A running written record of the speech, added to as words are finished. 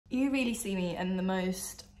You really see me in the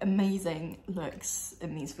most amazing looks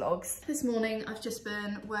in these vlogs. This morning I've just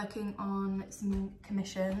been working on some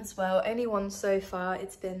commissions. Well, only one so far.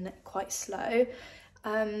 It's been quite slow.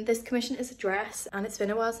 This commission is a dress, and it's been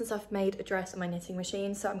a while since I've made a dress on my knitting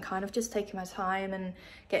machine, so I'm kind of just taking my time and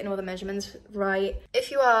getting all the measurements right.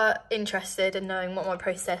 If you are interested in knowing what my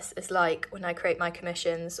process is like when I create my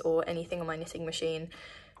commissions or anything on my knitting machine,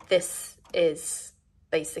 this is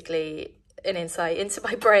basically an insight into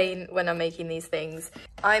my brain when I'm making these things.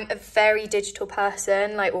 I'm a very digital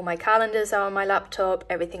person, like all my calendars are on my laptop,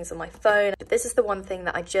 everything's on my phone. But this is the one thing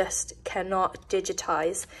that I just cannot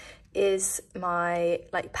digitize, is my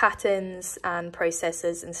like patterns and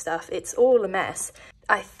processes and stuff. It's all a mess.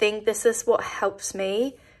 I think this is what helps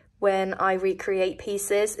me when I recreate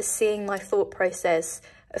pieces, is seeing my thought process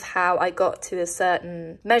of how I got to a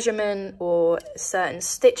certain measurement or a certain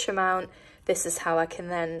stitch amount. This is how I can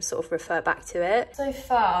then sort of refer back to it. So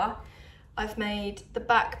far, I've made the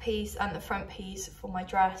back piece and the front piece for my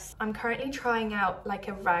dress. I'm currently trying out like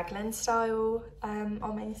a raglan style on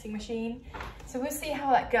my knitting machine. So we'll see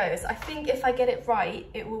how that goes. I think if I get it right,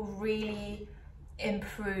 it will really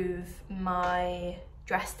improve my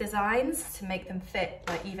dress designs to make them fit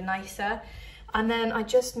like even nicer. And then I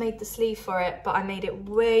just made the sleeve for it, but I made it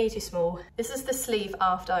way too small. This is the sleeve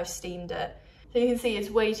after I've steamed it. So you can see it's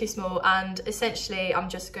way too small, and essentially I'm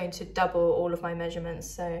just going to double all of my measurements.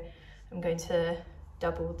 So I'm going to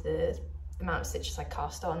double the amount of stitches I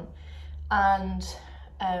cast on and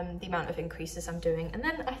the amount of increases I'm doing, and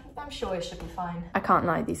then I'm sure it should be fine. I can't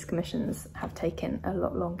lie, these commissions have taken a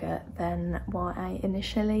lot longer than what I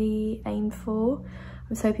initially aimed for. I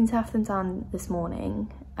was hoping to have them done this morning.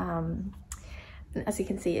 As you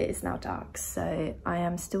can see, it is now dark, so I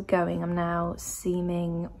am still going. I'm now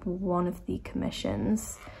seaming one of the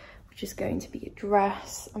commissions, which is going to be a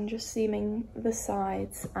dress. I'm just seaming the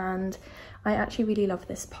sides, and I actually really love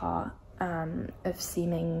this part of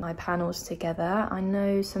seaming my panels together. I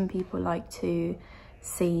know some people like to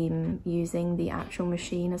seam using the actual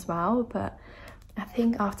machine as well, but I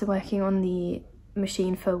think after working on the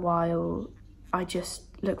machine for a while, I just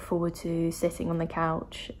look forward to sitting on the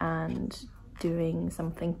couch and doing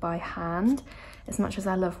something by hand. As much as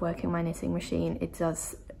I love working on my knitting machine, it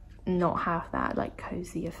does not have that like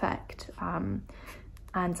cozy effect,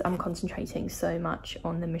 and I'm concentrating so much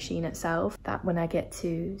on the machine itself that when I get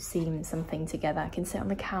to seam something together, I can sit on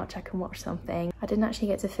the couch, I can watch something. I didn't actually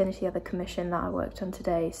get to finish the other commission that I worked on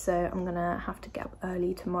today, so I'm gonna have to get up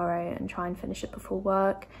early tomorrow and try and finish it before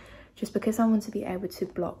work, just because I want to be able to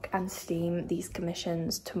block and steam these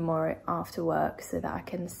commissions tomorrow after work so that I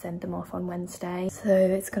can send them off on Wednesday. So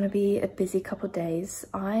it's going to be a busy couple of days.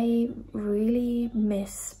 I really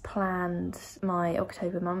misplanned my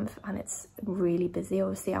October month, and it's really busy.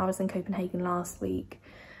 Obviously, I was in Copenhagen last week,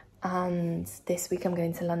 and this week I'm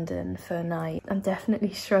going to London for a night. I'm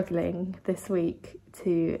definitely struggling this week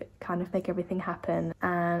to kind of make everything happen,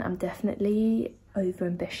 and I'm definitely over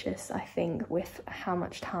ambitious, I think, with how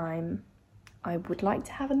much time I would like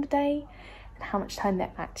to have in the day and how much time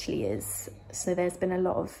there actually is. So there's been a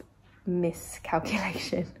lot of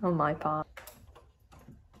miscalculation on my part.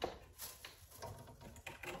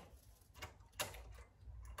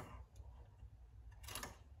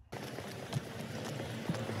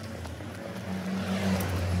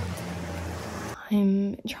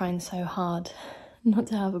 I'm trying so hard not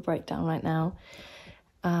to have a breakdown right now.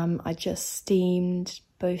 I just steamed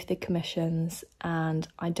both the commissions and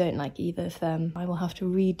I don't like either of them. I will have to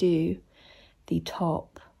redo the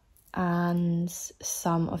top and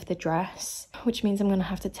some of the dress, which means I'm going to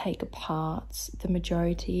have to take apart the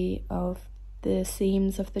majority of the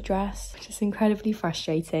seams of the dress, which is incredibly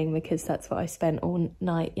frustrating because that's what I spent all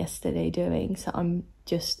night yesterday doing. So I'm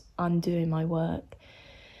just undoing my work.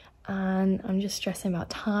 And I'm just stressing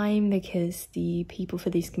about time because the people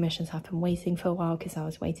for these commissions have been waiting for a while because I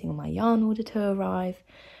was waiting on my yarn order to arrive,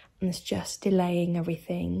 and it's just delaying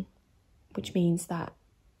everything, which means that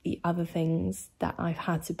the other things that I've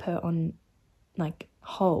had to put on like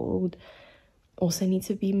hold also need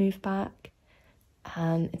to be moved back,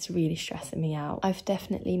 and it's really stressing me out. I've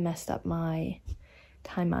definitely messed up my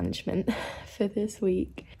time management for this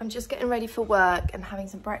week. I'm just getting ready for work and having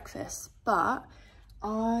some breakfast, but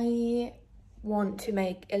I want to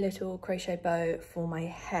make a little crochet bow for my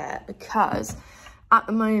hair because at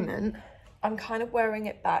the moment I'm kind of wearing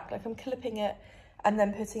it back, like I'm clipping it and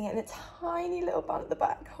then putting it in a tiny little bun at the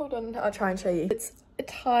back. Hold on, I'll try and show you. It's a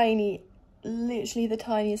tiny, literally the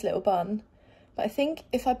tiniest little bun, but I think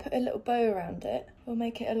if I put a little bow around it, it'll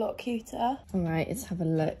make it a lot cuter. All right, let's have a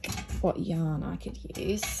look what yarn I could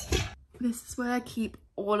use. This is where I keep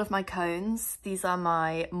all of my cones. These are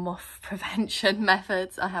my moth prevention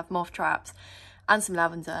methods. I have moth traps and some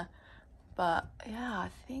lavender. But yeah, I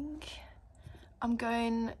think I'm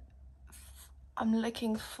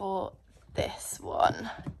looking for this one.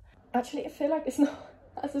 Actually, I feel like it's not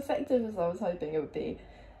as effective as I was hoping it would be.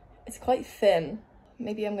 It's quite thin.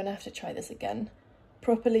 Maybe I'm gonna have to try this again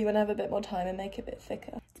properly when I have a bit more time and make it a bit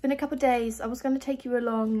thicker. It's been a couple of days. I was going to take you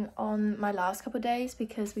along on my last couple of days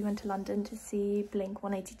because we went to London to see Blink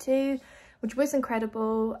 182, which was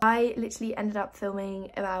incredible. I literally ended up filming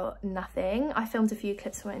about nothing. I filmed a few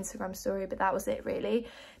clips for my Instagram story, but that was it really.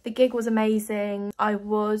 The gig was amazing. I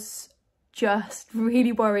was just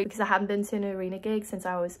really worried because I hadn't been to an arena gig since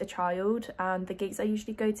I was a child, and the gigs I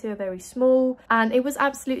usually go to are very small, and it was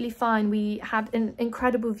absolutely fine. We had an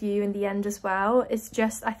incredible view in the end as well. It's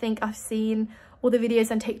just, I think I've seen all the videos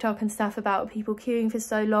on TikTok and stuff about people queuing for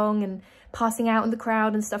so long and passing out in the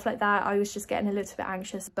crowd and stuff like that. I was just getting a little bit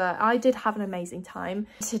anxious, but I did have an amazing time.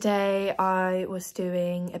 Today I was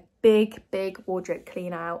doing a big wardrobe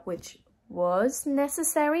clean out, which was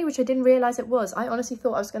necessary, which I didn't realize it was. I honestly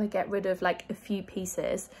thought I was going to get rid of like a few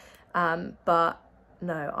pieces, but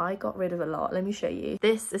no, I got rid of a lot. Let me show you.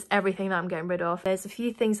 This is everything that I'm getting rid of. There's a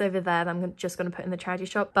few things over there that I'm just going to put in the charity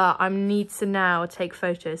shop, but I need to now take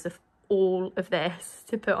photos of all of this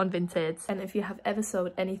to put on Vinted. And if you have ever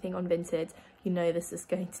sold anything on Vinted, you know this is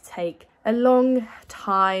going to take a long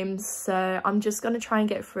time, so I'm just going to try and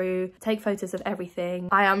get through, take photos of everything.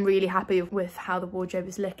 I am really happy with how the wardrobe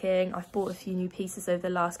is looking. I've bought a few new pieces over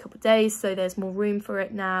the last couple of days, so there's more room for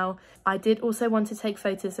it now. I did also want to take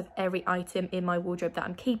photos of every item in my wardrobe that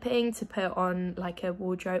I'm keeping to put on like a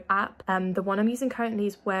wardrobe app. The one I'm using currently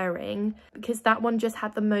is Wearing, because that one just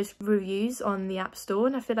had the most reviews on the App Store,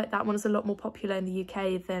 and I feel like that one is a lot more popular in the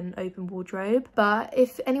UK than Open Wardrobe. But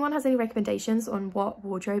if anyone has any recommendations on what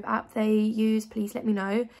wardrobe app they use, please let me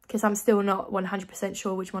know, because I'm still not 100%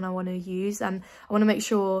 sure which one I want to use, and I want to make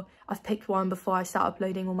sure I've picked one before I start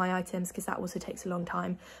uploading all my items, because that also takes a long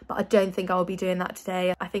time. But I don't think I'll be doing that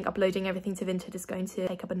today. I think uploading everything to Vinted is going to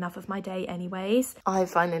take up enough of my day anyways. I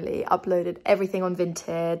finally uploaded everything on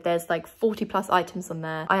Vinted. There's like 40 plus items on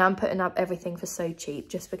there. I am putting up everything for so cheap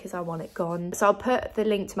just because I want it gone. So I'll put the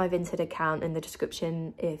link to my Vinted account in the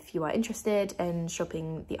description if you are interested in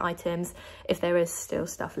shopping the items, if there is still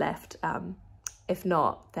stuff left. If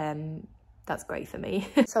not, then that's great for me.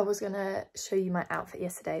 So I was gonna show you my outfit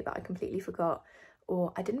yesterday, but I completely forgot,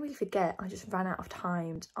 or I didn't really forget, I just ran out of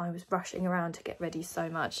time. I was rushing around to get ready so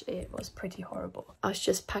much, it was pretty horrible. I was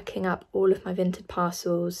just packing up all of my Vinted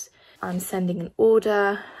parcels. I'm sending an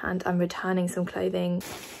order and I'm returning some clothing.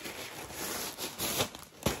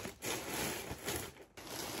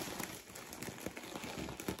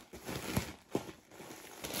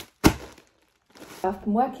 I've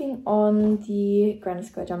been working on the Granny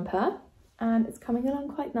Square jumper and it's coming along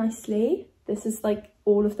quite nicely. This is like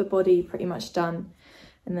all of the body pretty much done.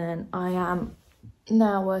 And then I am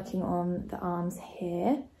now working on the arms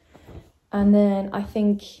here. And then I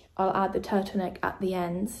think I'll add the turtleneck at the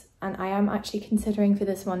end. And I am actually considering for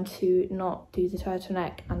this one to not do the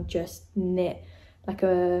turtleneck and just knit like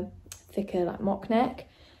a thicker like mock neck.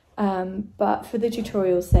 But for the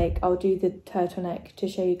tutorial's sake, I'll do the turtleneck to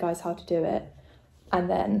show you guys how to do it. And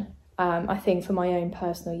then I think for my own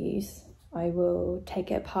personal use, I will take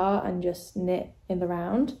it apart and just knit in the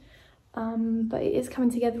round. But it is coming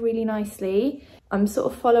together really nicely. I'm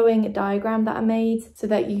sort of following a diagram that I made so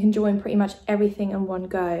that you can join pretty much everything in one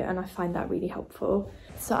go, and I find that really helpful.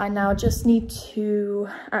 So I now just need to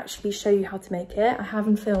actually show you how to make it. I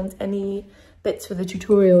haven't filmed any bits for the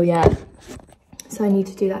tutorial yet, so I need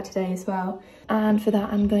to do that today as well. And for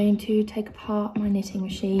that, I'm going to take apart my knitting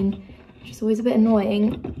machine, which is always a bit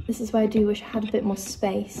annoying. This is where I do wish I had a bit more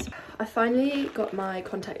space. I finally got my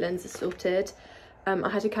contact lenses sorted. I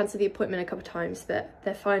had to cancel the appointment a couple of times, but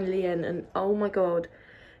they're finally in, and oh my god,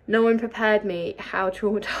 no one prepared me how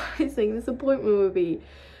traumatizing this appointment would be.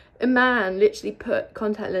 A man literally put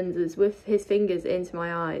contact lenses with his fingers into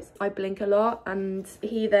my eyes. I blink a lot, and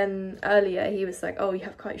he then earlier he was like, oh, you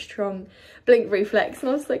have quite a strong blink reflex,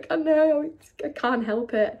 and I was like, oh no, I can't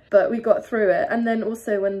help it. But we got through it. And then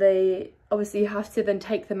also when they obviously you have to then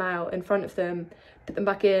take them out in front of them, put them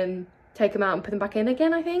back in, take them out and put them back in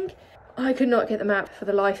again, I think. I could not get them out for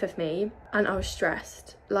the life of me, and I was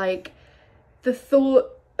stressed. Like, the thought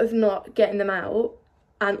of not getting them out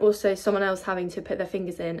and also someone else having to put their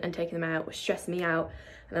fingers in and taking them out was stressing me out,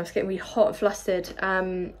 and I was getting really hot and flustered,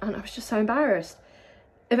 and I was just so embarrassed.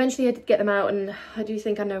 Eventually I did get them out, and I do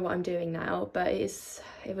think I know what I'm doing now, but it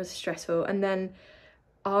was stressful. And then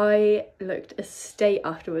I looked a state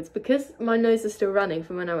afterwards because my nose is still running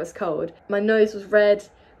from when I was cold. My nose was red,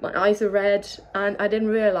 my eyes are red, and I didn't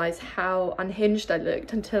realise how unhinged I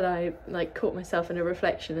looked until I like caught myself in a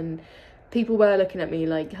reflection, and people were looking at me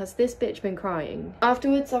like, has this bitch been crying?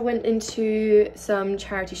 Afterwards, I went into some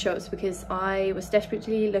charity shops because I was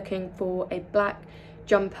desperately looking for a black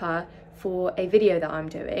jumper for a video that I'm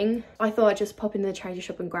doing. I thought I'd just pop into the charity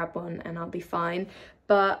shop and grab one and I'll be fine.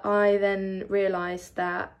 But I then realised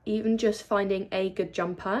that even just finding a good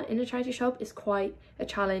jumper in a charity shop is quite a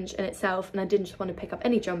challenge in itself, and I didn't just want to pick up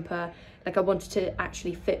any jumper. Like, I wanted to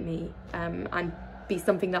actually fit me and be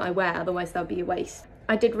something that I wear, otherwise that would be a waste.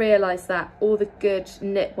 I did realise that all the good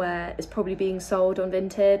knitwear is probably being sold on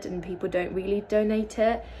Vinted and people don't really donate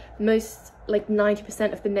it. Most, like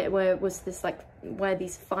 90% of the knitwear was this like, wear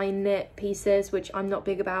these fine knit pieces, which I'm not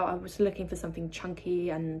big about. I was looking for something chunky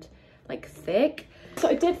and like thick. So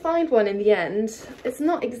I did find one in the end. It's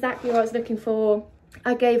not exactly what I was looking for.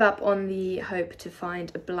 I gave up on the hope to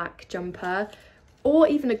find a black jumper or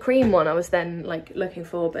even a cream one I was then like looking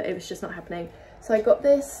for, but it was just not happening. So I got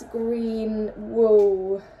this green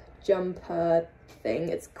wool jumper thing.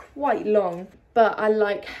 It's quite long, but I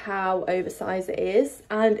like how oversized it is.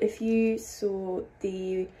 And if you saw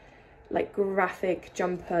the like graphic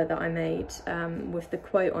jumper that I made with the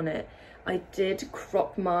quote on it, I did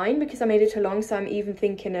crop mine because I made it too long. So I'm even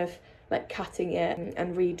thinking of like cutting it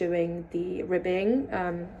and redoing the ribbing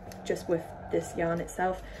just with this yarn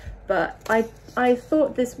itself. But I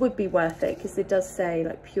thought this would be worth it because it does say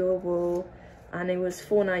like pure wool, and it was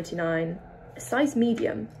 $4.99, size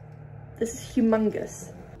medium. This is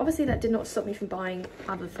humongous. Obviously that did not stop me from buying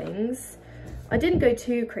other things. I didn't go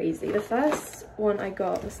too crazy. The first one I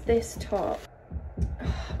got was this top.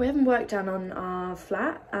 We haven't worked down on our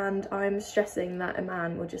flat, and I'm stressing that a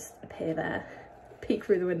man will just appear there, peek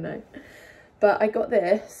through the window. But I got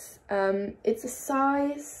this. It's a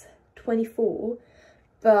size 24,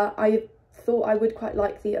 but I thought I would quite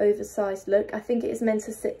like the oversized look. I think it is meant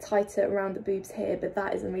to sit tighter around the boobs here, but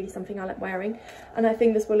that isn't really something I like wearing, and I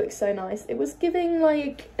think this will look so nice. It was giving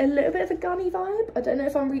like a little bit of a gunny vibe. I don't know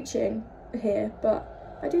if I'm reaching here,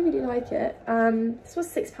 but I do really like it. This was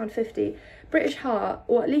 £6.50. British Heart,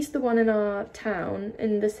 or at least the one in our town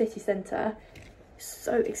in the city centre,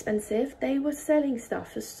 so expensive. They were selling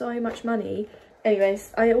stuff for so much money.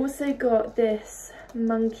 Anyways, I also got this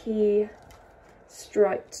monkey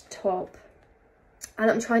striped top,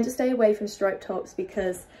 and I'm trying to stay away from striped tops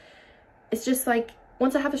because it's just like,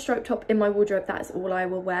 once I have a striped top in my wardrobe, that is all I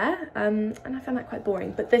will wear, and I found that quite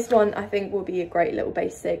boring. But this one I think will be a great little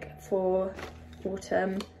basic for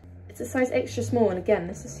autumn. It's a size extra small, and again,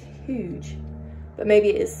 this is huge, but maybe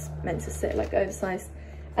it is meant to sit like oversized.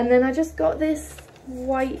 And then I just got this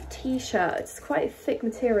white t-shirt. It's quite a thick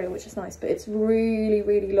material, which is nice, but it's really,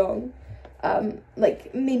 really long.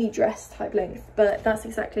 Like mini dress type length, but that's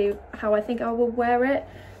exactly how I think I will wear it,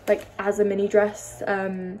 like as a mini dress,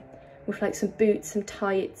 with like some boots, some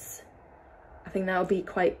tights. I think that would be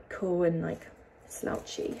quite cool and like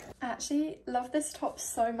slouchy. I actually love this top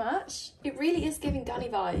so much. It really is giving gunny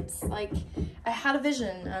vibes. Like, I had a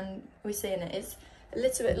vision, and we're seeing it. It's a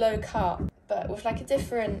little bit low cut, but with like a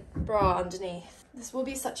different bra underneath. This will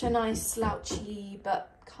be such a nice slouchy but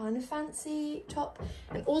kind of fancy top.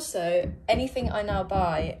 And also, anything I now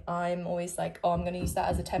buy, I'm always like, oh, I'm going to use that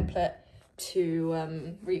as a template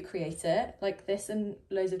to recreate it. Like this and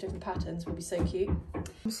loads of different patterns will be so cute.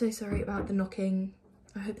 I'm so sorry about the knocking.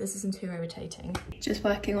 I hope this isn't too irritating. Just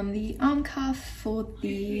working on the arm cuff for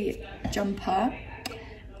the jumper,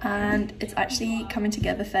 and it's actually coming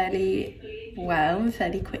together fairly well,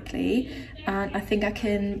 fairly quickly, and I think I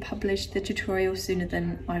can publish the tutorial sooner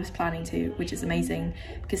than I was planning to, which is amazing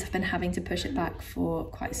because I've been having to push it back for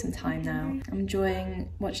quite some time now. I'm enjoying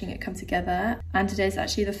watching it come together, and today's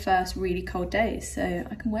actually the first really cold day, so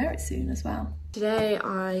I can wear it soon as well. Today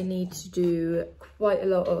I need to do quite a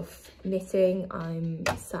lot of knitting. I'm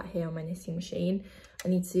sat here on my knitting machine. I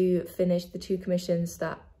need to finish the 2 commissions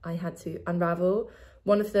that I had to unravel.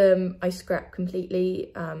 One of them I scrapped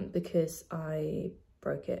completely because I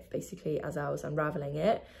broke it basically as I was unraveling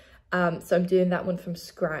it. So I'm doing that one from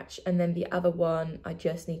scratch, and then the other one I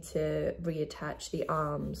just need to reattach the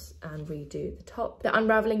arms and redo the top. The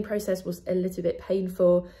unraveling process was a little bit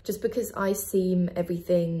painful just because I seam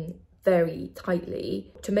everything very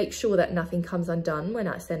tightly to make sure that nothing comes undone when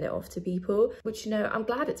I send it off to people, which, you know, I'm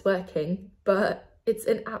glad it's working, but it's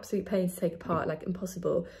an absolute pain to take apart, like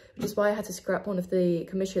impossible, which is why I had to scrap one of the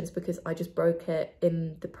commissions because I just broke it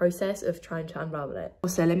in the process of trying to unravel it.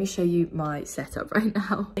 Also, let me show you my setup right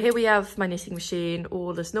now. Here we have my knitting machine,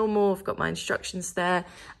 all as normal. I've got my instructions there.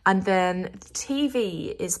 And then the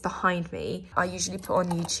TV is behind me. I usually put on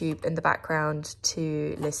YouTube in the background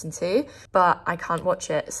to listen to, but I can't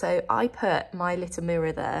watch it. So I put my little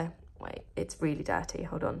mirror there. Wait, it's really dirty,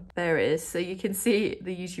 hold on. There it is, so you can see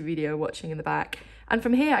the YouTube video watching in the back. And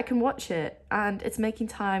from here I can watch it, and it's making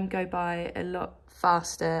time go by a lot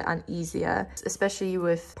faster and easier, especially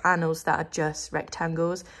with panels that are just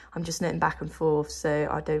rectangles. I'm just knitting back and forth, so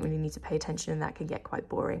I don't really need to pay attention, and that can get quite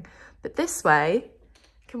boring. But this way,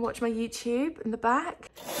 I can watch my YouTube in the back.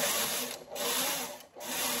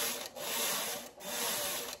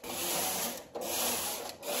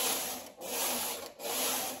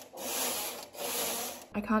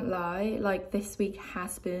 I can't lie, like this week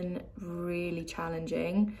has been really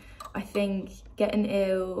challenging. I think getting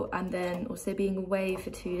ill and then also being away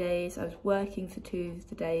for 2 days, I was working for 2 of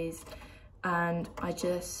the days, and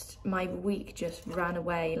my week just ran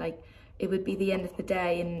away. Like it would be the end of the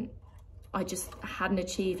day and I just hadn't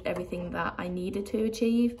achieved everything that I needed to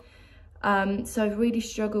achieve. So I've really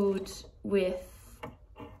struggled with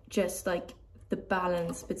just like the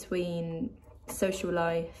balance between social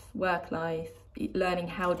life, work life, learning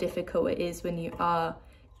how difficult it is when you are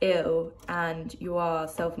ill and you are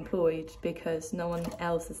self-employed because no one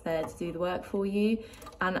else is there to do the work for you.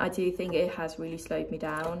 And I do think it has really slowed me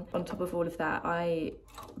down. On top of all of that, I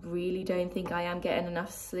really don't think I am getting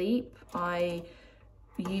enough sleep. I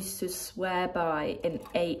used to swear by an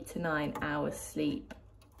 8 to 9 hours sleep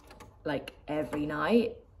like every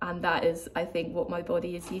night, and that is, I think, what my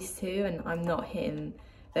body is used to, and I'm not hitting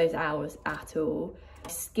those hours at all. My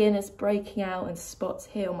skin is breaking out and spots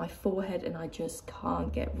here on my forehead and I just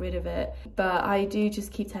can't get rid of it. But I do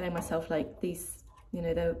just keep telling myself like these, you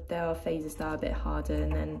know, there are phases that are a bit harder,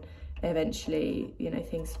 and then eventually, you know,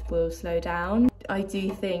 things will slow down. I do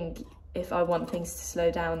think if I want things to slow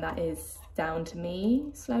down, that is down to me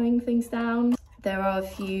slowing things down. There are a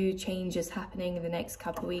few changes happening in the next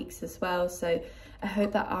couple of weeks as well, so I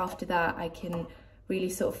hope that after that I can really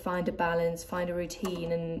sort of find a balance, find a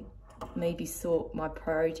routine, and maybe sort my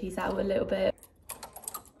priorities out a little bit.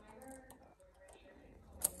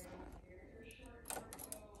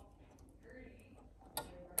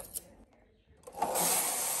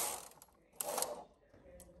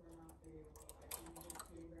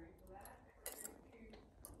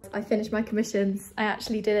 I finished my commissions. I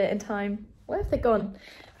actually did it in time. Where have they gone?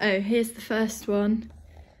 Oh, here's the first one.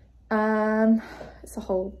 It's a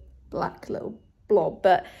whole black little blob,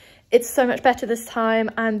 but it's so much better this time,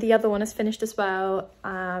 and the other one is finished as well,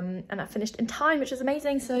 and I finished in time, which is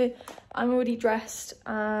amazing. So I'm already dressed,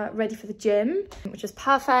 ready for the gym, which is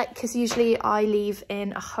perfect because usually I leave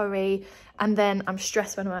in a hurry and then I'm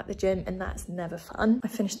stressed when I'm at the gym, and that's never fun. I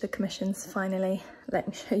finished the commissions finally. Let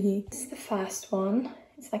me show you. This is the first one.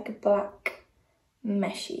 It's like a black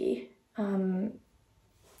meshy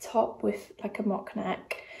top with like a mock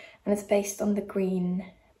neck, and it's based on the green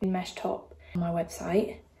mesh top on my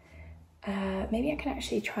website. Maybe I can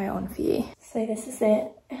actually try it on for you. So this is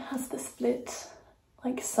it. It has the split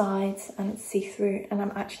like sides and it's see-through, and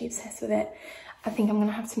I'm actually obsessed with it. I think I'm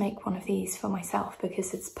gonna have to make one of these for myself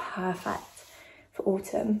because it's perfect for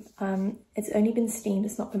autumn. It's only been steamed,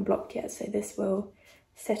 it's not been blocked yet, so this will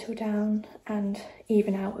settle down and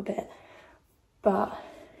even out a bit, but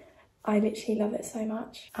I literally love it so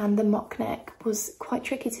much. And the mock neck was quite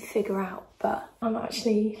tricky to figure out, but I'm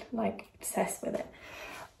actually like obsessed with it.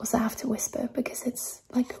 Also, I have to whisper because it's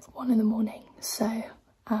like 1 in the morning, so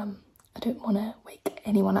I don't want to wake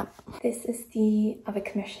anyone up. This is the other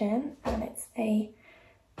commission, and it's a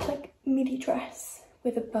like midi dress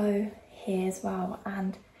with a bow here as well,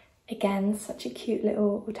 and again, such a cute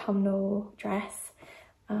little autumnal dress.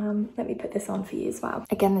 Let me put this on for you as well.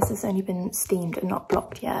 Again, this has only been steamed and not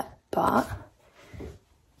blocked yet, but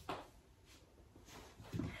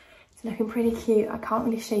it's looking pretty cute. I can't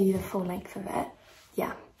really show you the full length of it.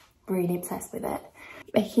 Yeah, really obsessed with it.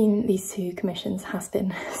 Making these 2 commissions has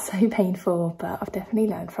been so painful, but I've definitely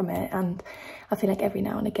learned from it, and I feel like every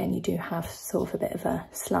now and again you do have sort of a bit of a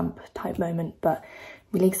slump type moment, but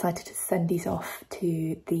really excited to send these off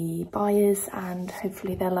to the buyers and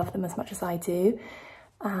hopefully they'll love them as much as I do.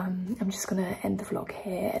 I'm just gonna end the vlog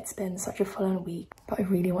here. It's been such a full-on week, but I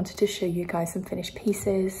really wanted to show you guys some finished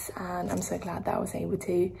pieces, and I'm so glad that I was able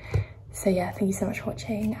to. So yeah, thank you so much for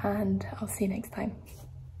watching, and I'll see you next time.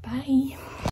 Bye.